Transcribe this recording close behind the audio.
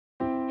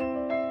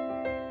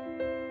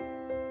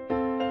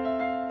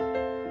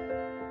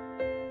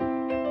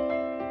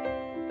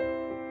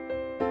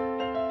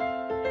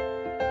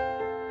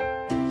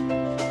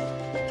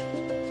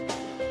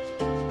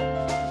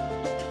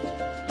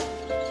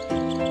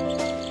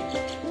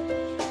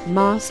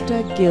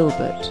Master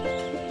Gilbert.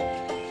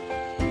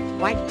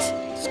 White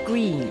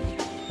screen.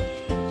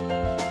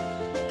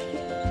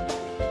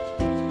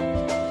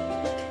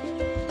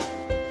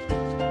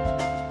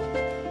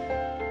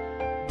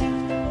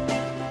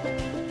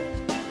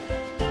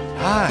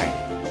 Hi,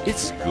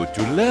 it's good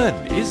to learn,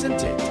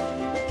 isn't it?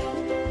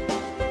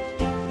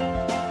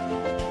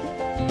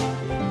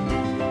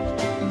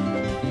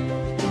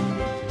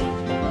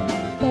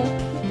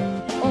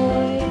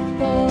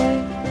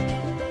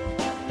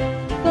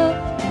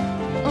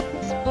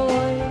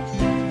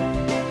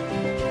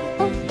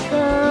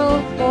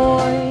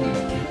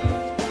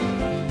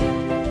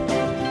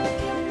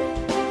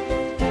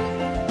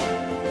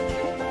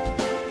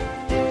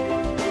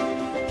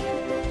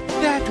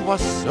 That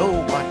was so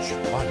much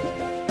fun.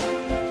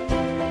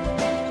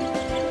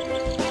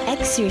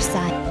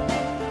 Exercise.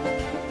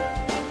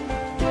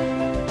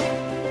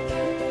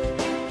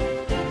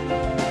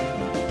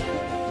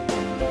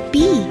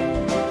 B.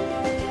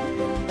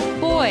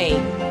 Boy.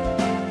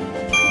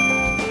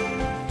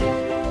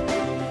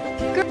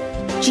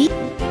 G.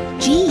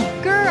 G.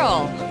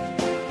 Girl.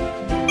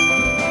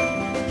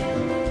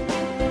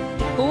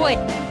 Boy.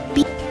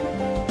 B.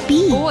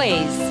 B.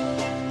 Boys.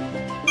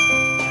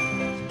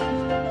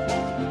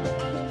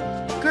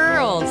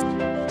 Girls.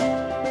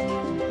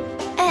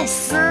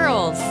 S.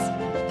 Girls.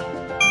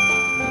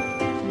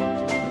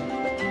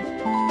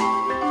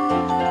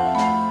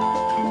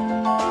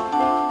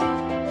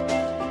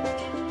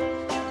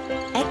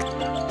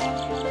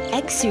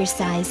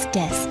 Exercise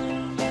desk.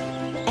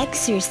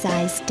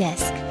 Exercise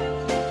desk.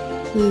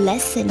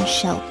 Lesson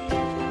shelf.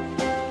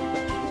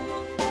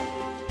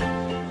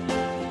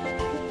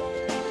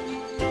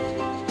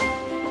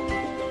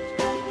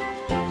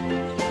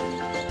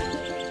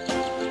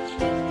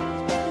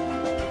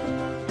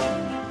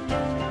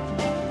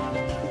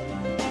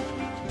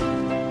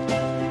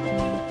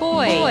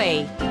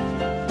 Boy.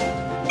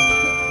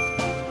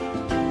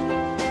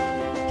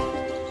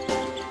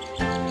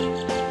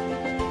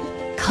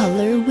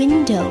 Color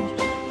window.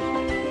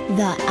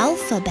 The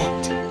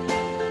alphabet.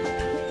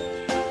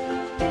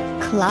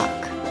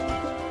 Clock.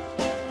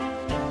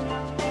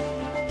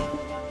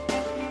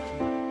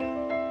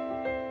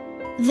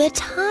 The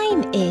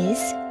time is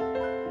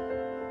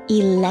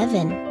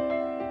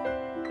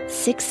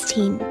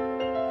 11:16.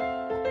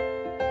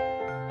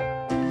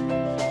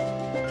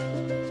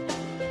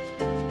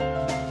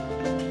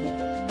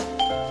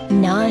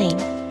 Nine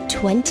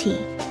 20.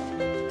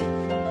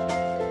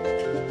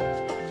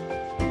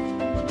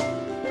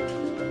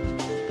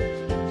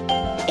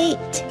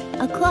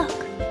 8:00.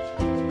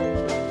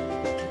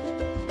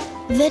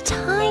 The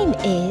time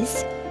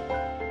is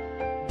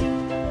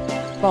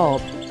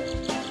Bob.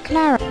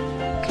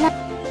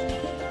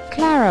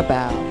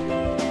 Clarabelle.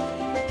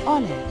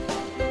 Olive.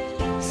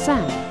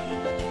 Sam.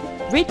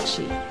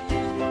 Richie.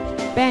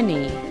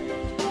 Benny.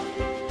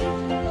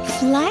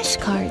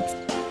 flashcards.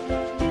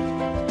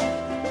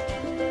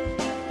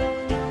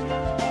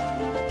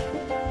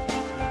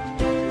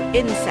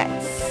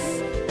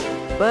 Insects.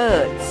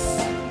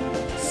 Birds.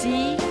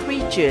 Sea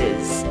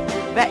creatures.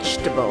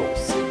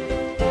 Vegetables.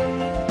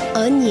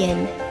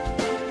 Onion.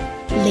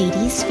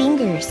 Lady's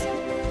fingers.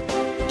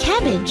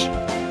 Cabbage.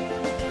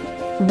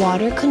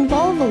 Water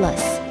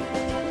convolvulus.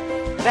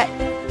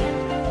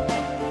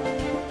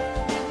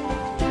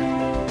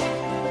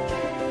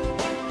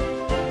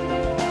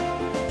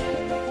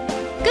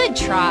 Good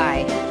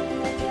try.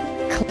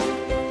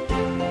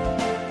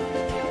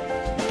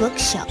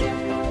 Bookshelf.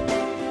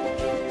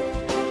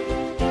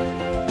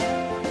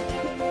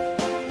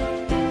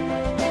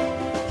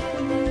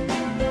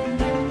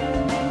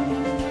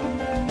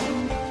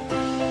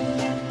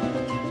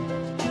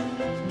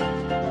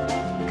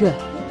 G.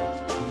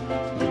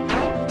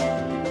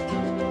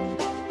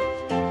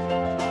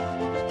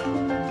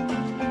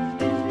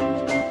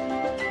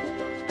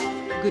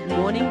 Good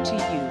morning to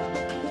you.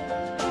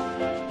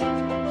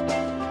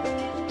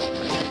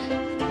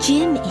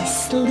 Jim is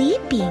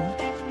sleeping.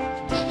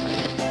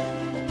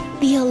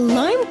 The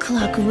alarm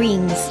clock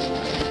rings.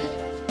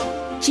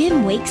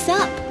 Jim wakes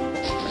up.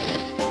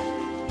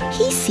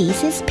 He sees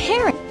his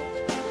parents.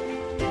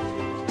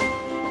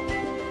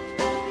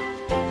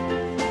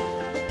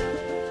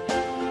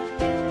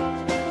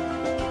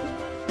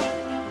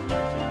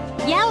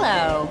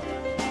 Yellow.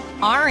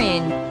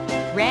 Orange.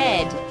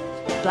 Red.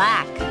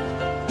 Black.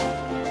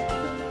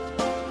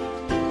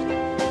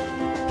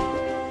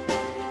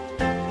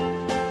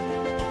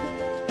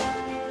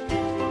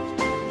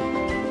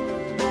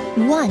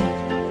 One,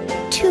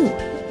 2,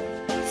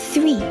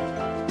 3,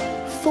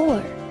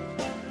 4,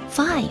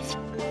 5.